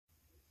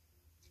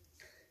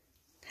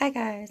Hi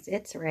guys,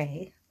 it's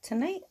Ray.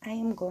 Tonight I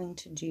am going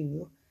to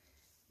do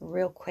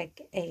real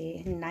quick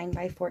a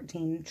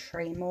 9x14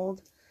 tray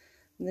mold.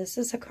 This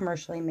is a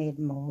commercially made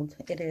mold.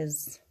 It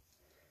is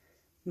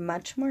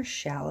much more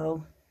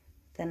shallow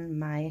than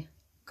my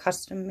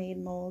custom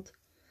made mold,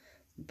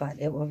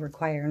 but it will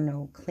require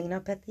no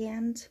cleanup at the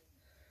end.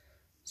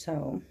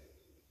 So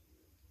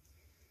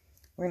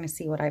we're going to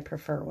see what I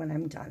prefer when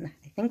I'm done.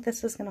 I think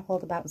this is going to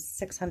hold about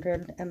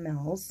 600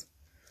 mLs.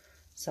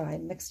 So I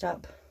mixed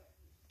up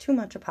too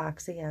much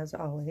epoxy as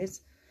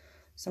always.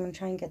 So I'm going to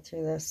try and get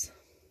through this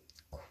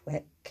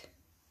quick.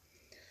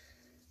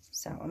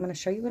 So I'm going to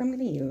show you what I'm going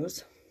to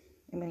use.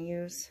 I'm going to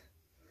use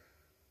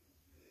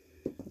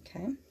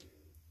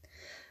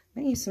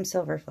some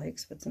silver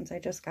flakes, but since I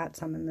just got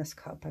some in this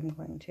cup, I'm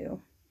going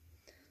to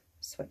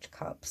switch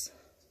cups.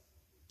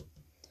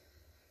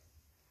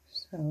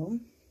 So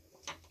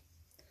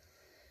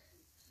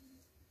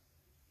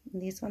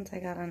these ones I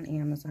got on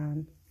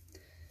Amazon.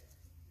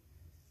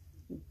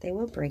 They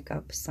will break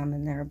up some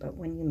in there, but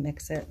when you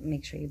mix it,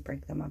 make sure you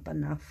break them up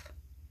enough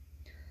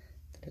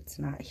that it's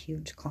not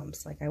huge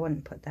clumps. Like I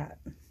wouldn't put that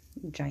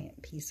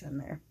giant piece in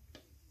there.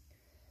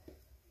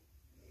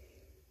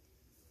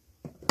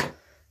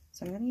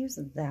 So I'm going to use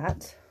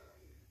that.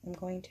 I'm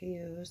going to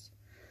use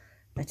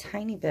a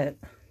tiny bit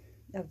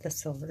of the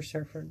Silver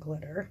Surfer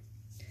glitter.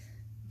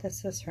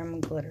 This is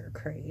from Glitter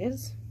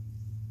Craze.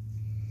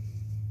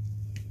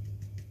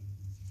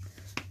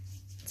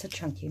 It's a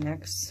chunky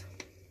mix.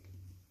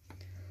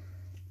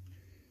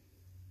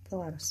 A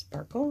lot of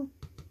sparkle.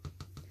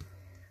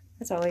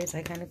 As always,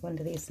 I kind of go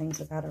into these things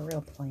without a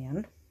real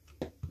plan.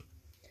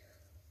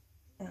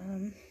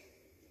 I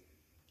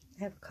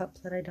have a cup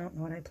that I don't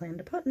know what I plan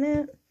to put in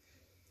it.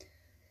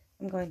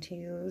 I'm going to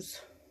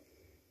use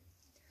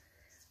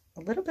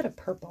a little bit of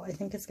purple. I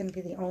think it's going to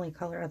be the only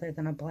color other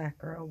than a black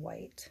or a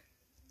white.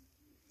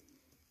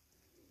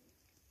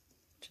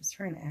 Just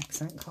for an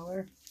accent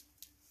color.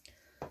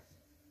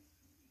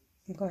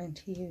 I'm going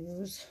to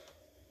use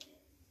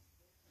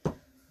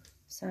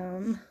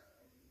some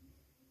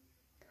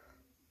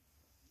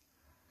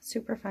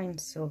superfine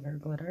silver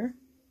glitter.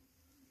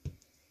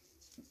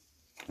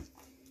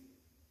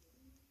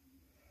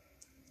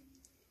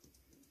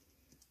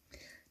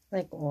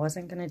 Like,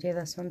 wasn't going to do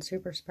this one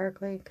super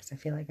sparkly because I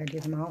feel like I do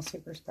them all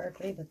super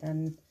sparkly, but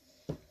then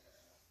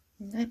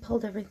I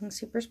pulled everything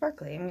super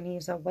sparkly. I'm going to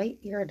use a white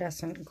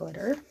iridescent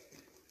glitter.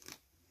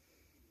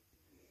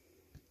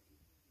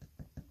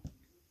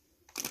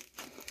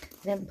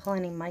 I didn't pull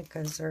any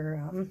micas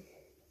or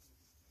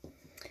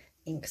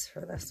inks for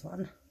this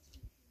one.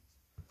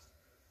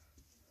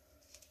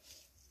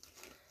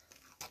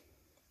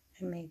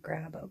 I may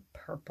grab a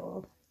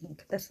purple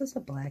ink. This is a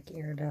black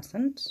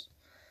iridescent.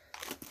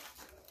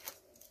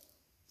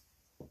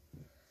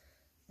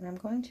 And I'm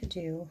going to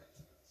do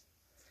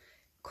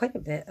quite a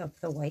bit of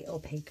the white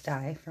opaque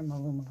dye from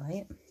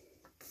Alumilite.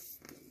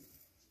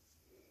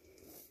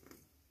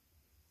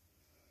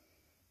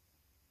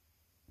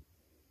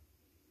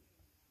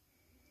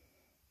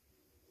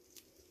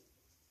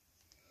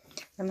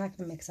 I'm not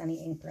going to mix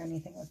any ink or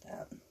anything with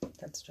that.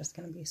 That's just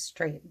going to be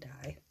straight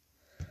dye.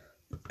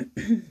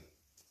 And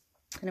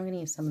I'm going to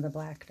use some of the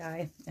black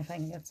dye if I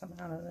can get some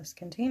out of this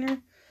container.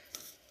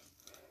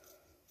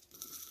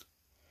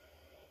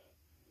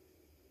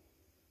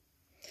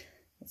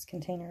 This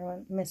container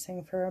went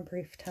missing for a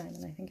brief time,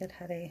 and I think it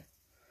had a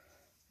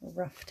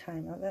rough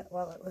time of it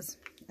while it was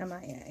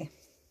MIA.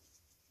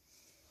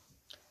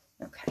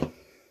 Okay, I'm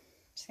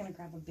just going to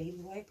grab a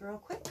baby wipe real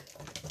quick.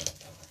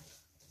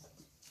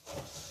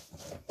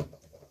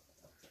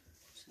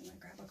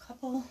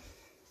 Couple,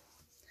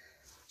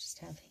 just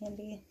have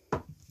handy.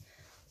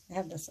 I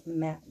have this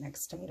mat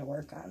next to me to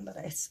work on, but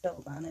I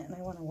spilled on it and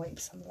I want to wipe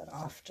some of it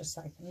off just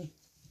so I can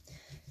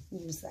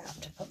use that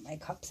to put my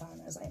cups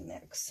on as I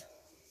mix.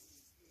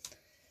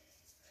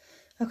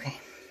 Okay,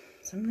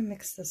 so I'm going to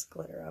mix this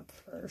glitter up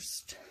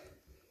first.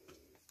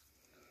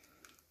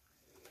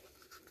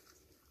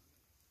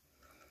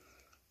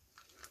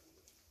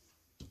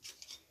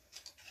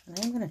 And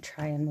I'm going to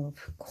try and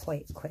move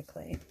quite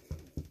quickly.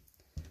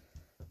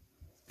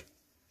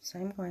 So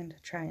I'm going to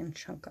try and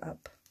chunk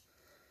up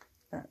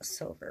that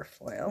silver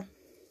foil.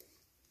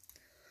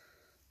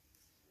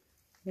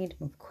 I need to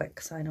move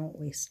quick so I don't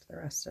waste the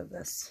rest of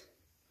this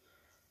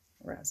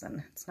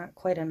resin. It's not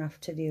quite enough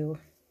to do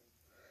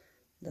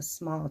the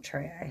small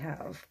tray I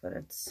have, but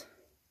it's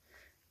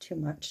too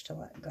much to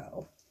let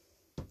go.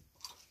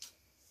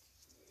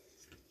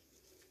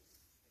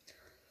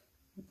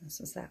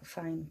 This is that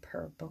fine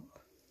purple.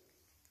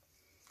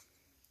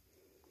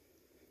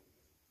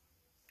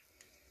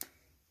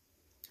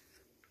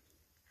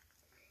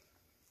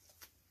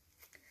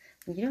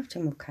 You have to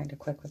move kind of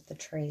quick with the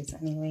trays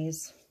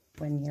anyways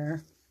when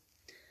you're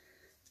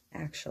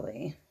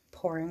actually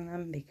pouring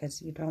them,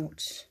 because you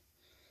don't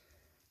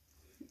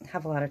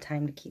have a lot of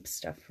time to keep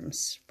stuff from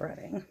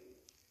spreading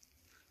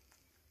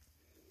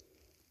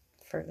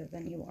further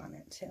than you want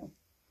it to.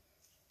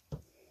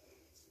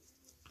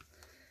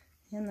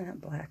 And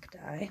that black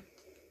dye.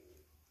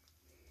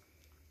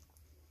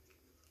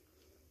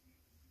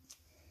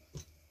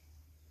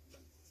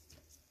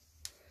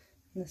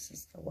 This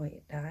is the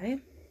white dye.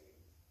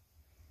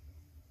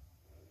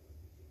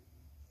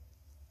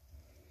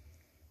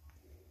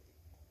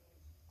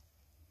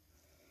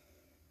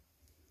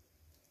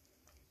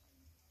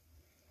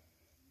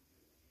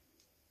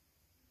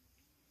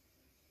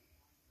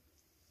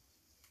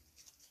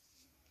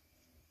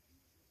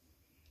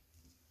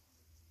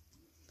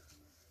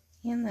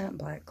 And that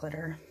black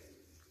glitter.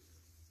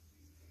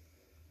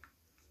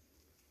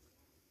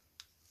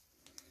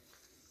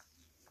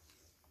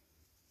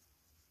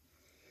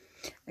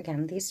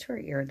 Again, these two are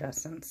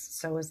iridescents,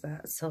 so is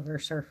that Silver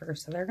Surfer,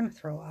 so they're going to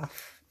throw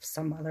off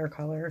some other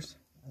colors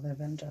other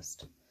than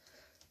just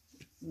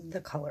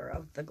the color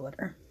of the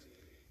glitter.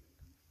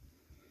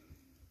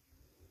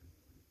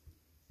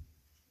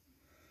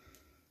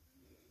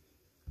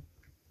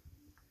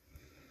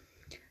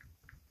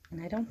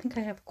 And I don't think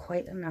I have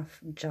quite enough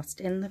just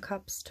in the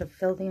cups to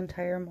fill the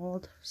entire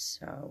mold,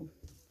 so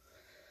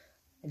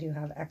I do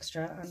have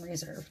extra on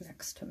reserve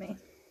next to me.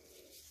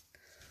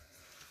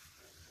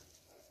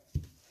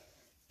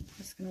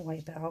 Just going to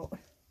wipe out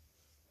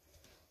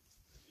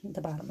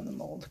the bottom of the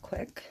mold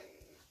quick.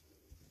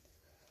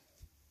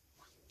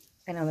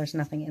 I know there's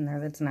nothing in there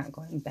that's not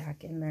going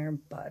back in there,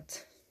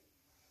 but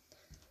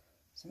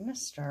so I'm going to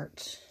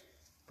start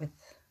with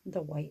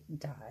the white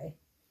dye.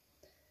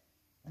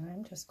 And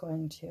I'm just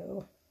going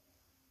to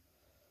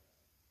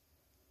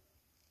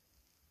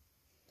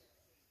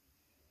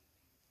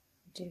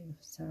do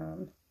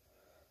some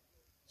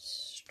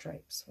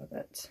stripes with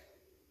it.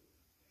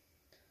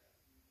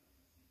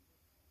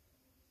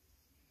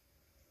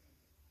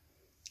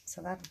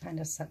 So that'll kind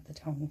of set the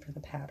tone for the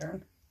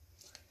pattern.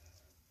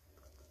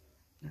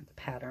 Not the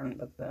pattern,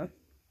 but the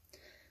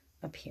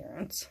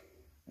appearance.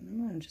 And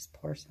I'm going to just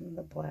pour some of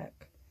the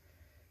black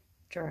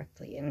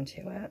directly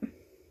into it,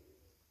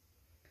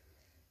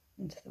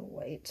 into the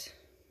white.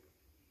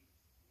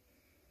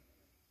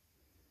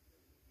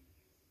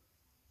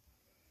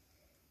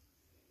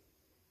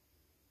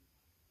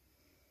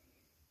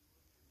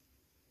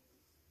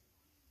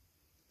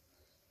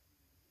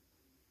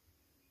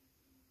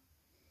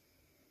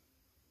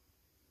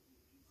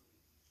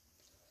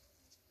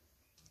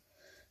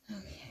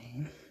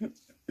 Okay.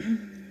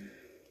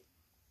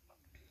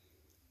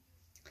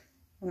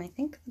 And I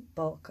think the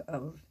bulk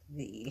of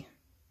the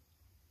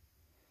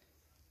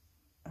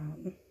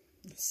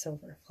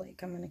silver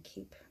flake I'm going to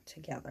keep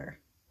together.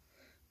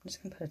 I'm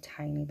just going to put a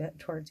tiny bit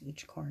towards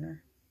each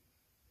corner.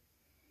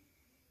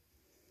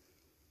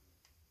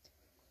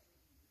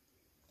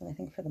 But I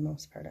think for the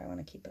most part I want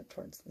to keep it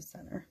towards the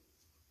center.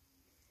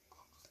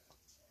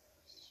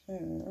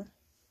 So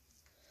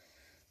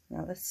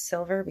now this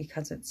silver,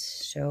 because it's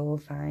so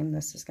fine,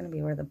 this is going to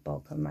be where the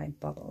bulk of my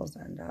bubbles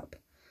end up.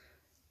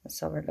 The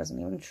silver doesn't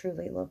even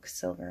truly look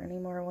silver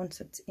anymore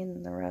once it's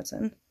in the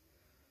resin.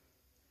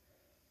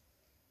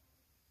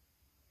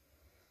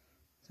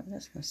 So I'm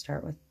just going to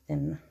start with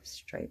thin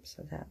stripes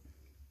of that,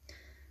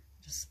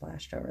 just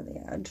splashed over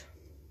the edge.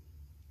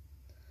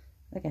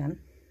 Again,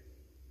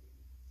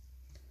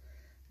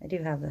 I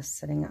do have this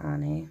sitting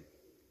on a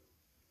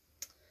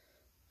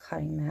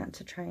cutting mat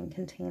to try and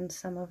contain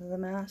some of the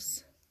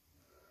mess.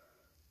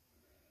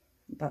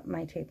 But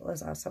my table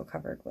is also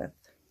covered with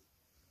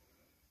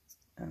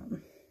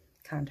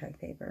contact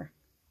paper,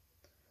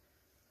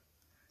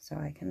 so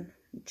I can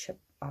chip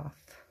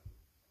off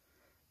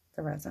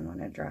the resin when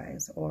it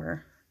dries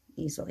or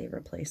easily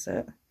replace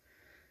it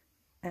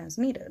as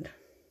needed.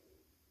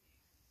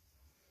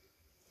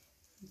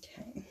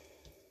 Okay,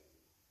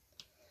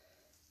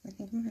 I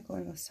think I'm going to go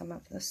in with some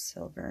of the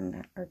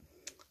silver or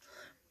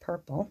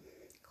purple,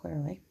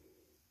 clearly.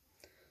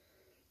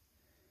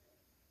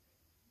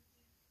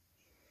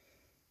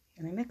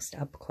 And I mixed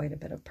up quite a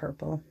bit of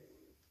purple,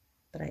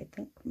 but I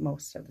think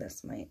most of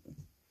this might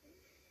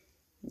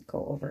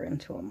go over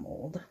into a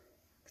mold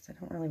because I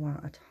don't really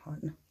want a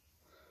ton.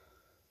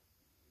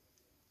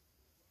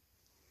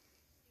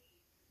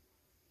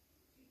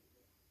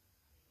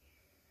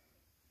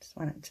 Just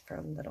want it for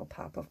a little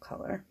pop of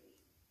color.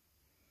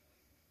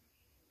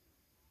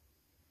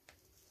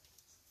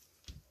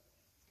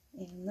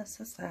 And this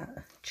is that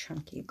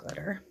chunky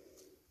glitter.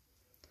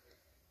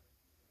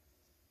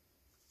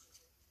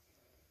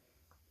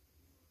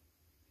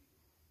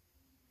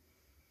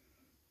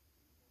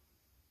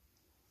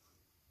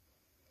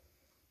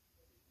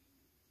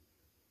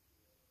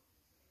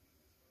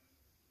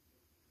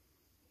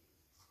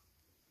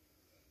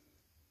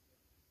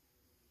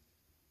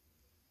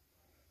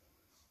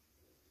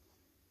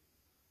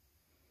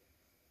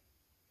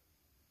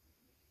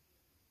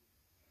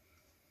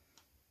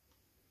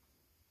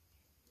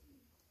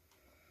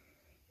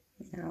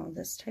 Now,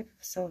 this type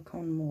of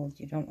silicone mold,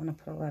 you don't want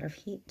to put a lot of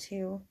heat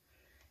to.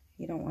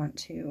 You don't want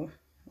to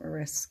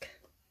risk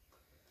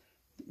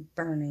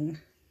burning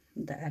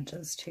the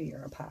edges to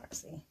your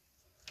epoxy.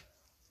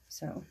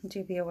 So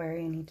do be aware,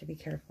 you need to be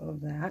careful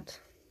of that.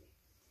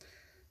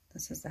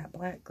 This is that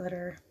black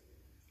glitter.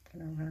 I'm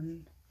going to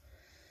run,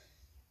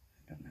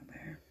 I don't know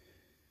where.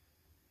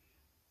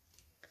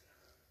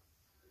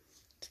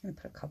 Just going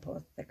to put a couple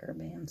of thicker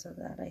bands of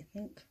that, I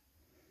think.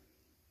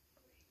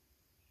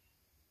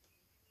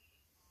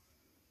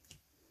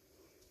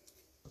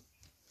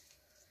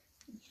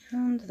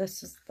 And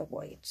this is the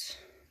white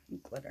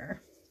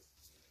glitter.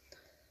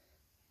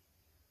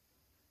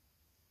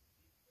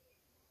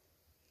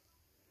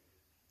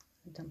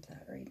 Dump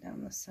that right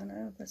down the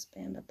center of this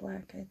band of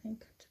black, I think,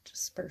 to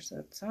disperse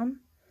it some.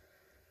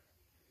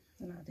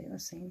 And I'll do the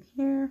same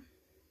here.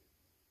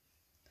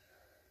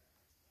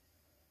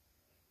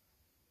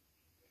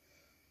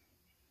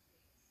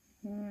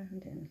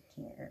 And in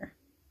here.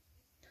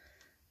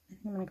 I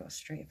think I'm going to go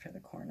straight for the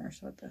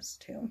corners with this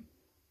too.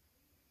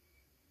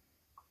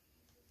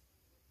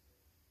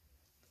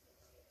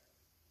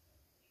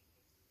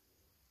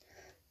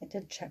 I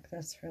did check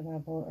this for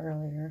level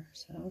earlier,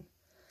 so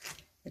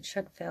it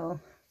should fill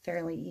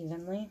fairly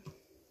evenly.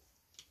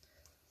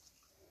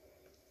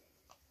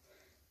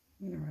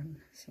 I'm going to run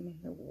some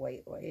of the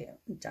white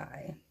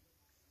dye.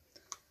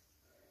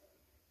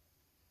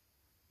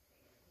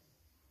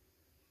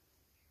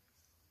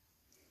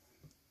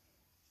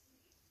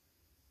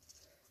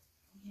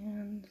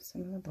 And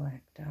some of the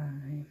black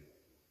dye.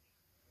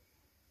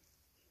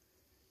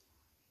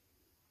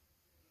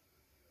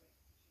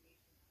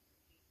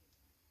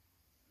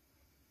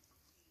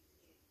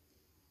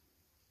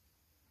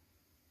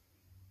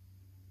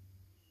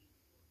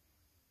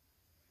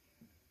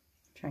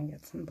 Try and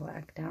get some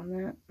black down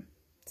that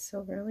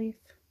silver leaf.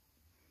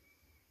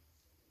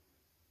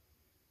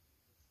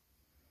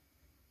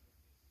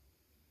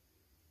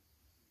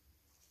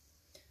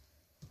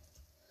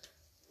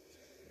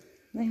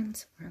 And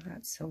some more of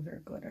that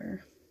silver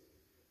glitter.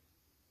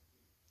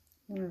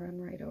 I'm going to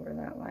run right over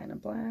that line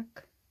of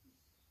black.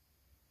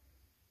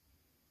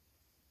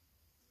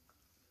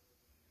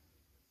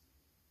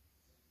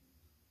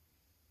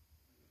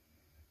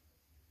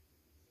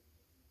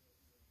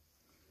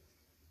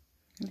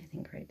 And I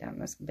think right down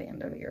this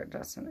band of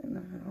iridescent in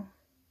the middle.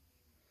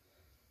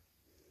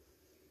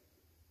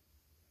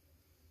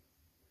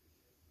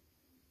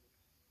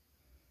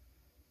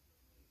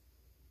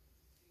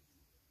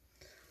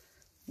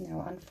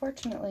 Now,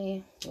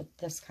 unfortunately, with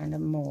this kind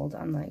of mold,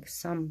 unlike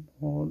some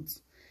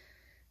molds,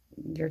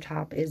 your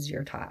top is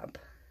your top.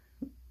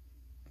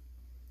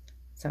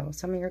 So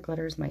some of your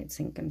glitters might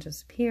sink and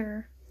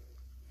disappear,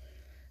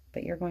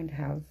 but you're going to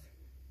have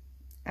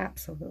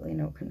absolutely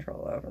no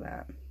control over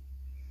that.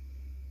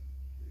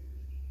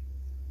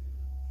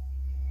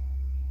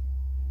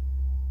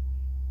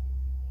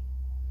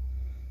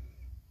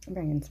 I'm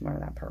bringing some more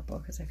of that purple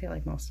because I feel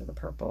like most of the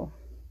purple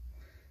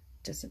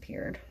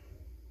disappeared.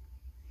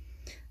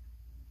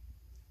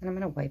 And I'm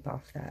going to wipe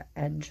off that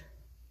edge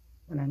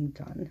when I'm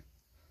done.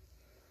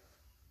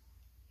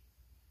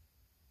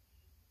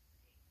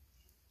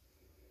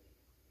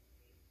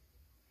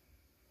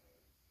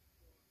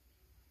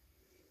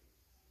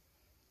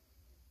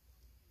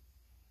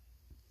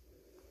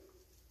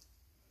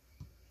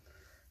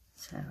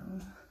 So, how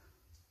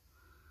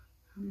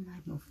am I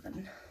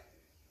moving?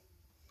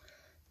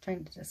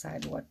 Trying to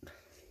decide what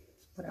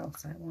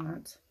else I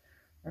want,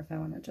 or if I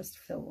want to just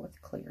fill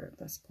with clear at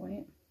this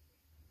point.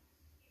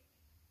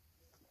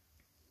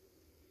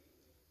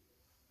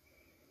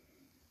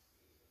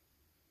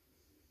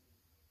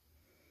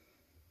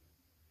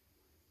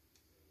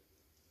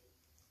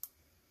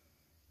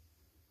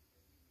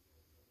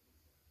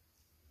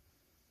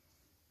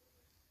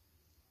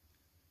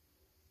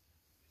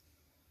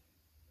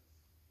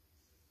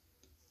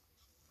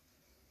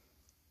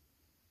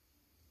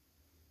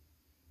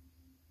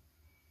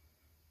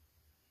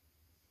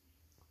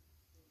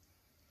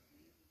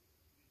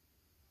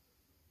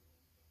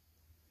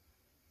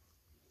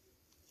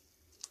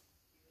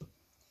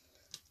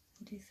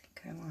 I do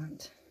think I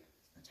want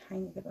a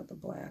tiny bit of the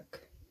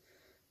black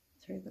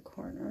through the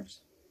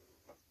corners.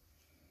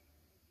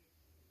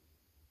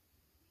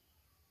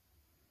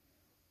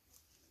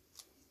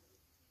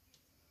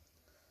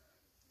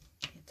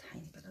 A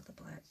tiny bit of the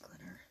black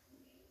glitter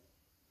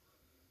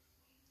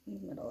in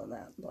the middle of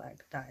that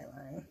black dye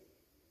line.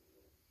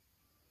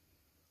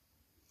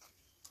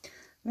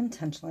 I'm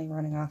intentionally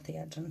running off the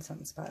edge in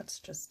some spots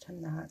just to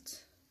not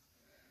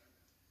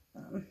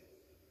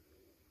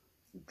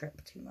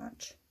drip too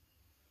much.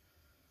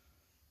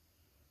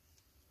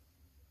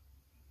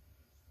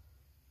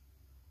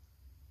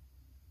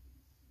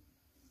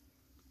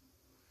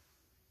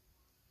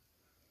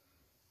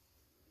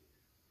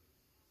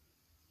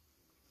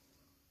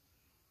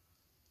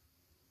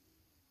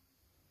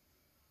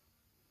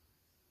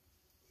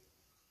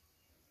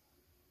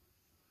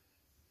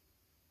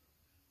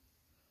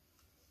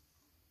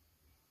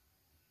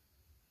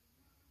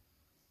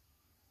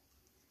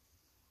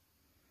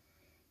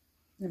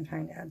 I'm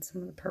trying to add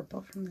some of the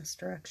purple from this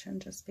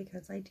direction just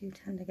because I do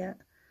tend to get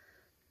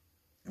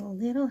a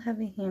little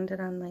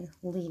heavy-handed on my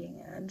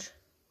leading edge.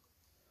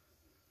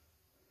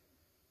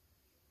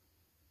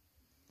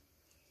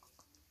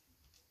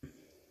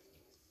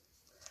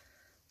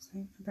 So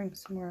I'm going to bring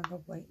some more of the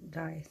white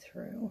dye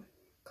through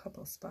a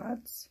couple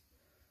spots.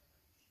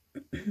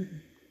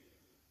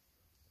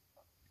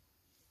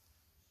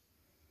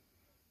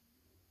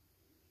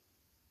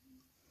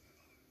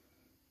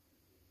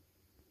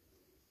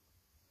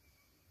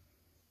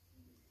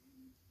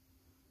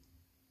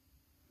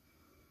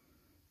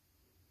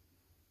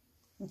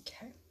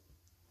 Okay.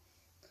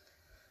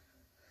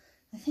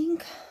 I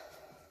think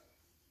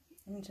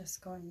I'm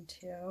just going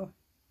to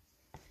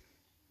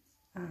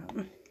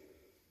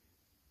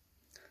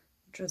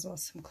drizzle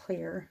some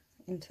clear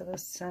into the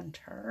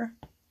center.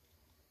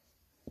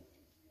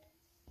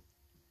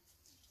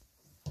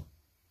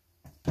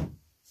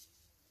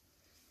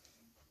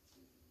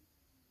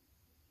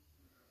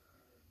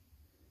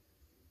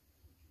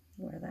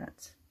 Where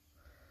that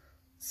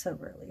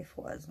silver leaf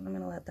was, and I'm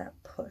going to let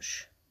that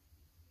push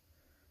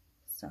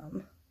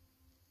some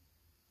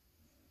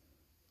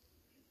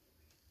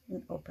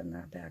and open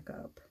that back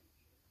up.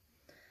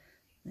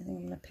 I think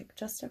I'm going to pick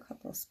just a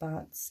couple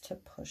spots to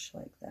push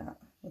like that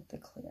with the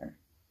clear.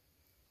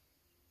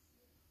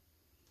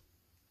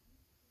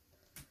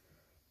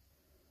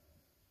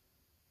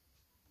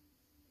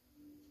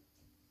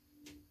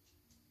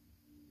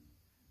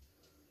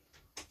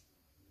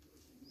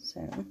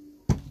 So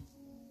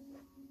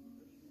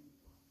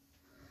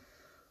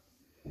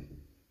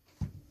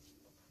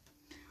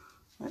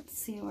let's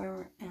see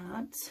where we're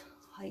at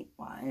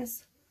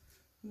height-wise.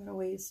 I've got a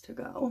ways to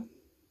go.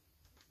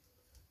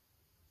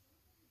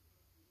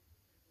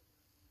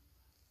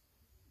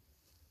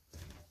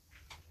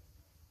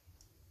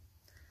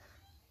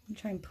 I'm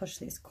trying to push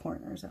these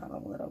corners out a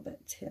little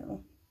bit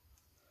too.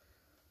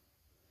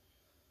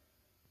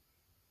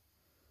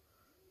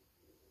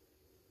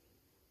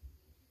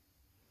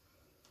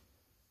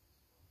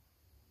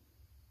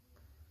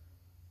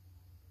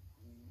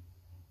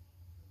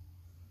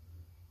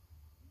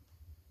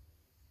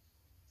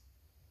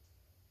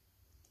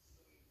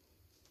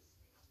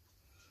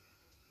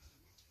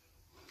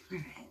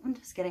 Alright, I'm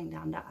just getting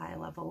down to eye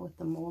level with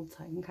the mold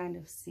so I can kind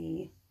of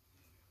see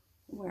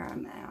where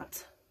I'm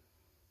at.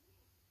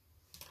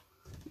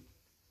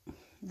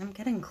 I'm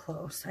getting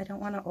close. I don't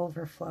want to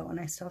overflow, and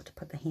I still have to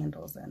put the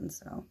handles in,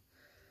 so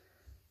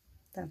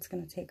that's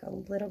going to take a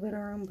little bit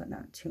of room, but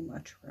not too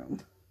much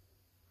room.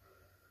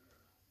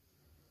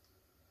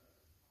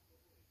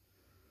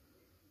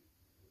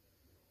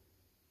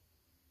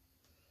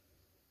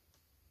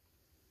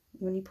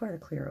 When you pour the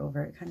clear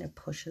over, it kind of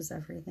pushes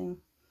everything.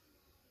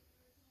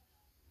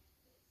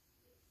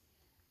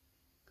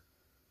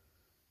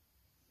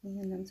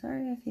 And I'm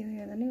sorry if you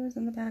hear the news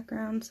in the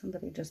background.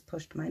 Somebody just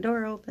pushed my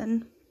door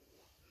open.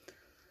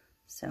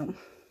 So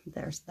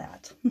there's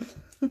that.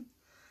 Okay.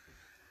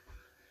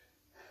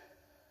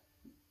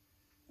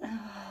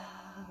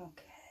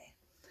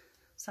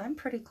 So I'm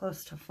pretty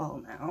close to full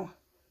now.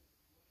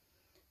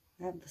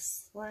 I have the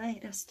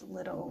slightest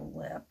little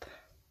lip.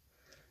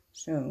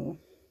 So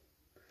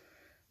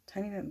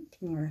tiny bit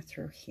more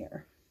through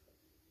here.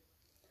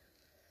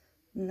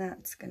 And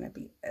that's going to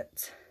be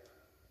it.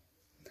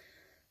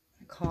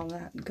 I call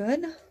that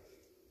good.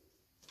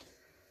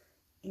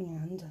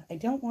 And I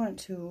don't want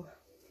to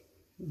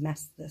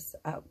mess this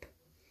up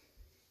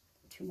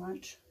too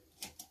much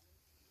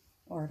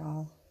or at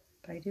all,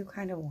 but I do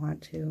kind of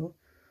want to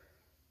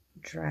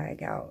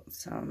drag out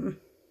some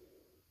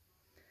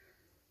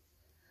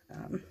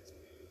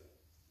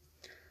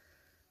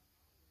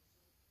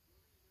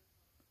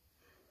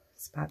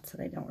spots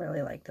that I don't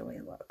really like the way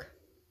they look.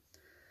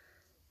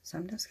 So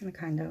I'm just going to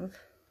kind of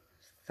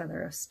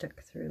feather a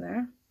stick through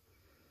there.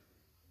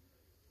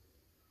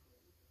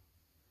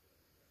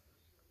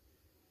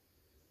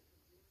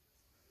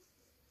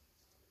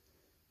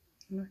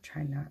 I'm going to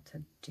try not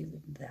to do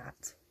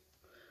that.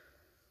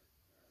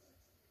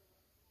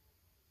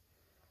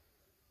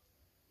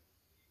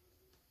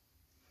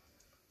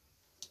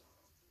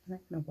 And I'm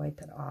going to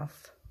wipe it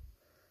off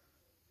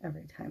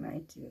every time I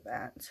do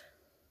that.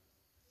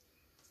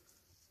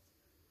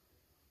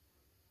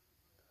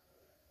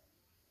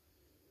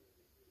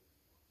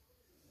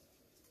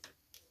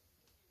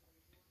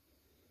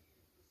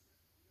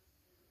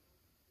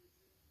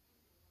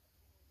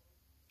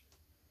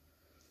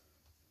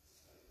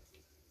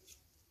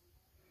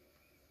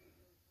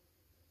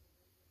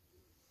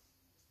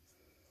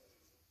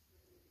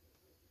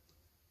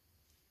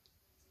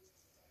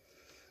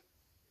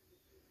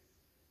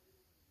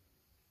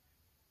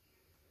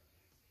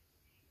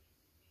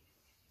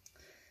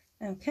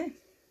 Okay,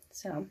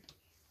 so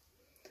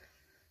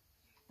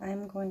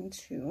I'm going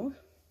to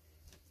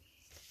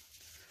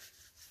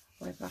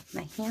wipe off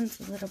my hands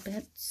a little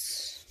bit.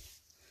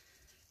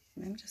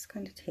 And I'm just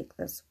going to take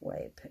this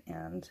wipe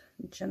and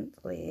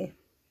gently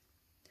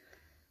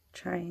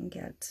try and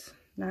get,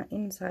 not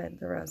inside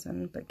the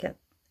resin, but get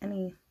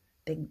any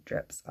big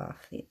drips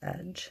off the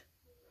edge.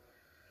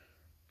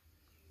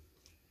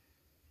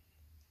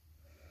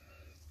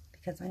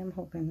 Because I am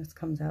hoping this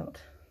comes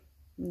out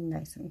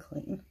nice and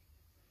clean.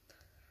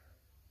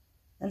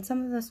 And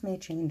some of this may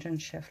change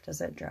and shift as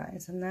it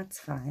dries, and that's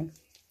fine.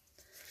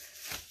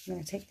 I'm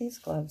going to take these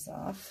gloves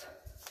off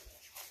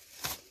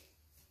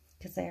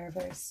because they are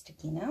very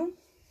sticky now.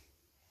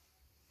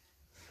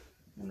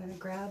 I'm going to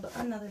grab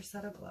another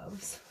set of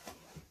gloves.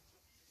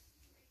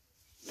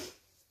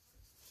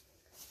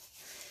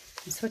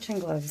 I'm switching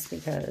gloves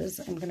because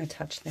I'm going to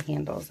touch the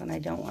handles, and I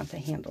don't want the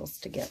handles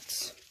to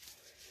get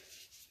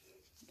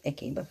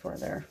icky before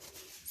they're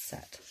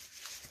set.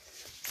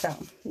 So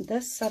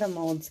this set of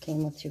molds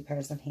came with 2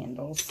 pairs of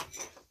handles,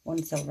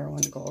 one silver,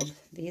 one gold.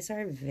 These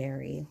are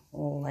very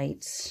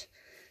light.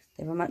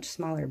 They have a much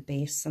smaller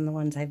base than the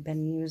ones I've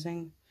been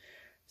using.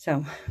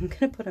 So I'm going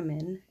to put them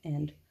in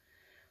and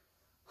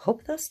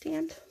hope they'll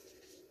stand.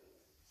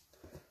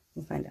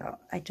 We'll find out.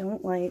 I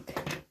don't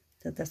like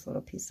that this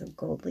little piece of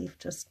gold leaf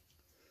just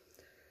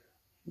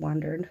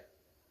wandered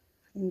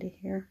into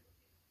here.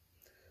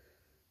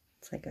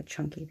 It's like a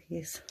chunky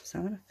piece, so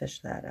I'm going to fish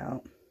that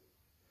out.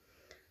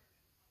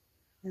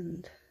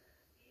 And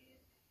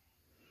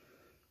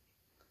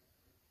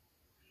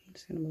I'm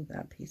just going to move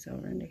that piece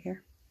over into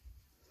here.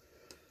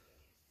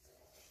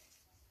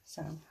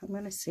 So I'm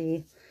going to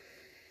see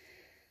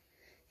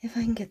if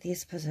I can get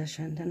these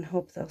positioned and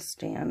hope they'll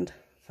stand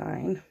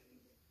fine.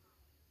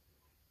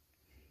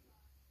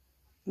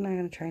 I'm not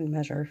going to try and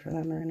measure for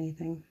them or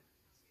anything.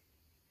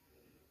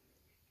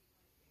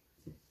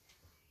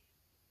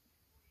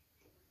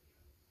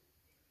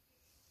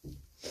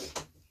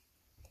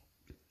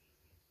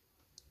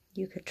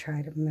 You could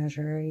try to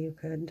measure, you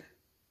could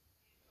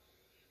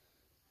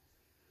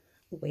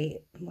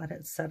wait and let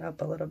it set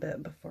up a little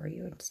bit before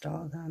you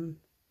install them.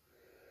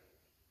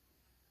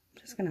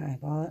 I'm just going to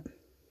eyeball it.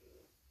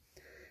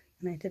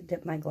 And I did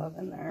dip my glove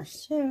in there,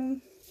 so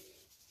I'm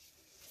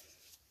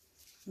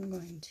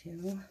going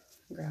to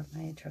grab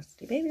my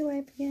trusty baby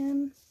wipe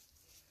again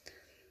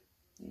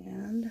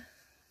and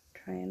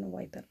try and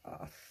wipe it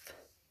off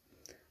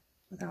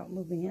without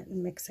moving it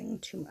and mixing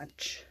too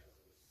much.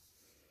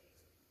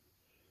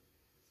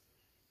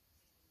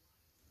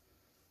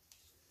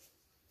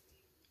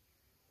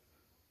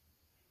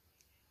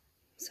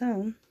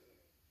 So,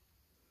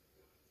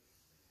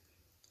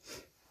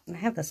 I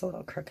have this a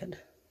little crooked,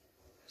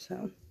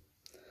 so,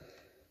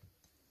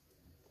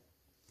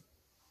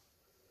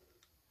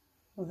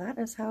 well, that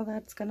is how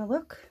that's going to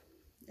look.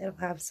 It'll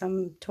have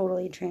some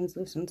totally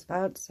translucent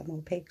spots, some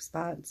opaque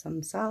spots,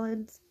 some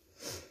solids.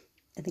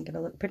 I think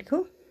it'll look pretty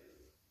cool.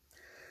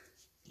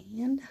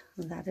 And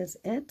that is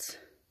it.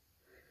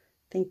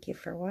 Thank you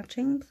for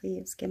watching.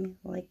 Please give me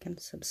a like and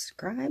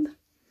subscribe.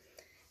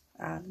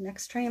 The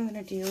next tray I'm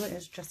going to do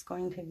is just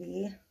going to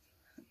be,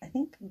 I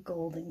think,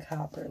 gold and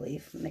copper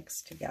leaf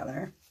mixed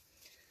together.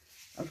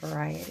 A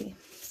variety.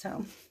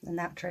 So, and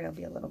that tray will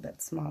be a little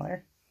bit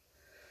smaller.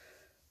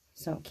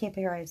 So keep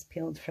your eyes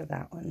peeled for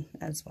that one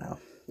as well.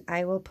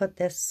 I will put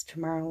this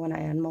tomorrow when I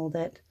unmold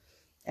it.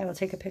 I will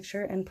take a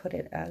picture and put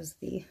it as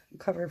the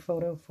cover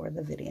photo for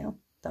the video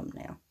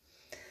thumbnail.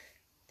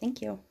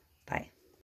 Thank you. Bye.